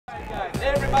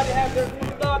Everybody have their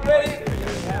food dog ready?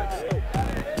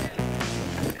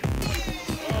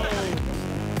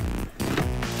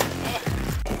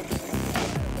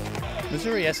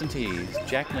 Missouri S&T's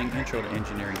Jackling Intro to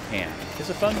Engineering Camp is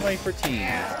a fun way for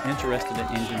teens interested in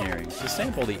engineering to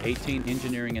sample the 18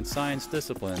 engineering and science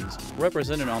disciplines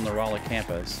represented on the Rolla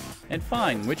campus and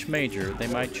find which major they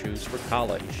might choose for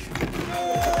college.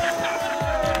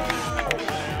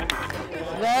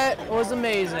 That was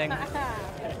amazing.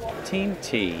 Team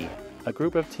T, a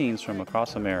group of teens from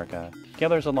across America,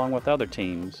 gathers along with other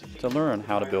teams to learn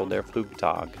how to build their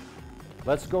Flugtag.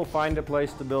 Let's go find a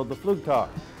place to build the Flugtag.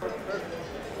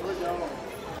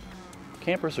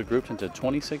 Campers are grouped into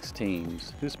 26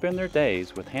 teams who spend their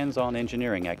days with hands-on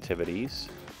engineering activities.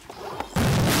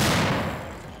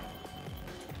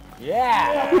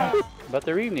 Yeah! But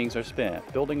their evenings are spent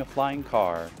building a flying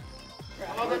car.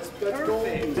 Oh, that's perfect.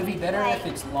 Would it be better if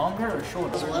it's longer or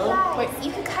shorter? Right.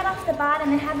 You can cut off the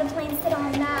bottom and have the plane sit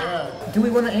on that. Yeah. Do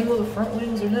we want to angle the front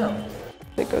wings or no?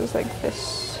 It goes like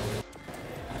this.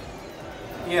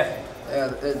 Yeah.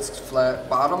 Yeah, it's flat.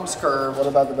 Bottom's curved. What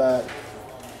about the back?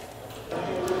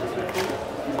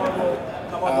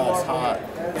 Oh, it's hot.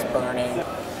 It's burning.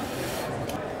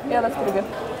 Yeah, that's pretty good.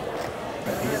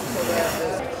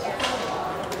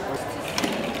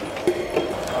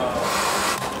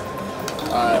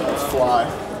 Alright, let's fly.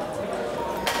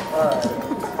 Alright.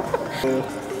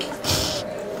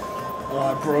 Oh, I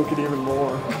broke it even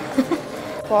more.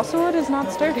 Balsa wood is not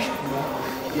sturdy.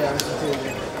 Yeah,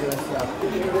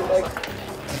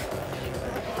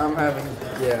 I'm having,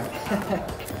 yeah.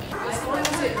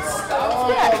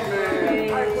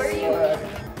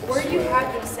 Where do you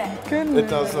have them set? It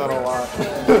does that a lot.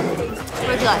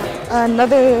 Where'd you like?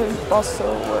 Another balsa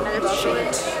wood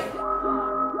sheet.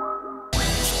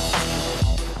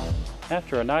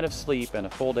 After a night of sleep and a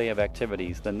full day of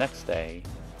activities the next day,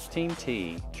 Team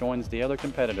T joins the other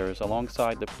competitors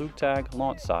alongside the Flugtag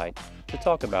launch site to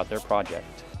talk about their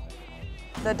project.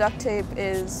 The duct tape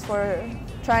is for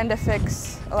trying to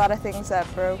fix a lot of things that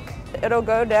broke. It'll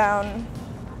go down,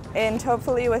 and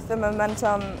hopefully with the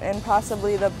momentum and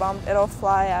possibly the bump, it'll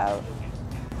fly out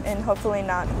and hopefully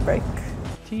not break.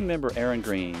 Team member Aaron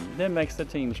Green then makes the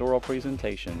team's oral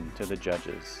presentation to the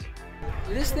judges.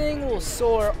 This thing will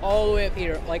soar all the way up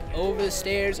here, like over the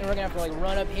stairs, and we're gonna have to like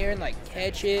run up here and like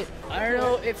catch it. I don't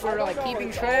know if we're like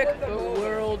keeping track, but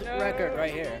world record right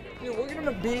here. Dude, we're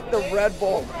gonna beat the Red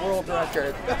Bull world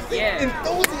record. Yeah.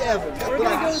 Enthusiasm. We're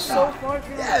gonna go so far.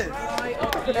 Yes.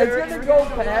 Up It's here, gonna go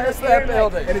past that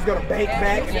building. And it's gonna bake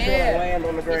back and it's gonna land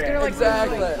on the ground. Gonna, like,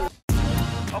 Exactly.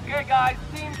 Okay, guys,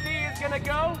 Team T is gonna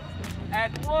go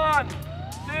at 1, 2,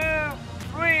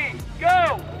 3,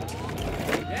 go!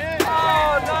 Yeah.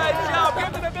 Oh, nice job!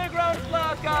 Give them a big round of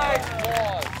applause, guys!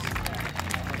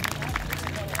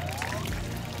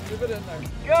 Give it in there.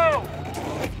 Go!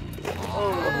 Oh.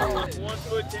 1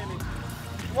 foot 10 inches.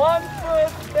 1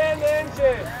 foot 10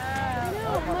 inches.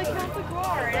 No, like not the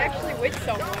car. It actually went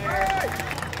somewhere.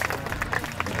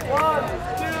 1,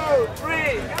 2, 3,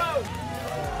 go!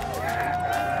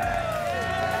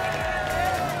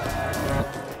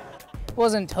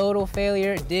 Wasn't total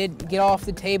failure. It did get off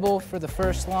the table for the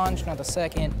first launch, not the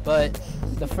second, but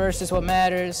the first is what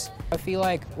matters. I feel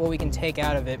like what we can take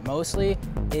out of it mostly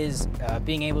is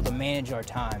being able to manage our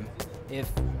time. If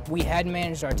we hadn't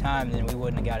managed our time, then we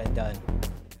wouldn't have got it done.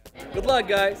 Good luck,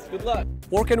 guys. Good luck.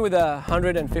 Working with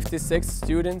 156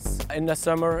 students in the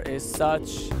summer is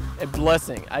such a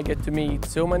blessing. I get to meet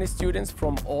so many students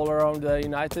from all around the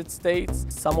United States.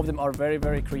 Some of them are very,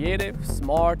 very creative,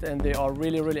 smart, and they are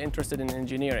really, really interested in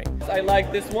engineering. I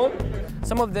like this one.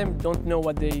 Some of them don't know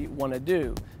what they want to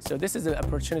do. So this is an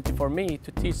opportunity for me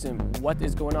to teach them what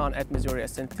is going on at Missouri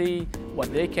S&T,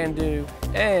 what they can do,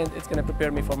 and it's going to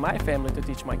prepare me for my family to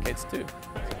teach my kids too.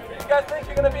 You guys think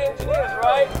you're gonna be engineers,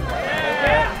 right?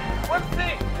 Yeah! Let's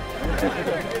see!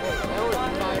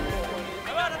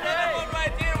 About a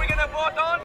right here we're gonna vote on.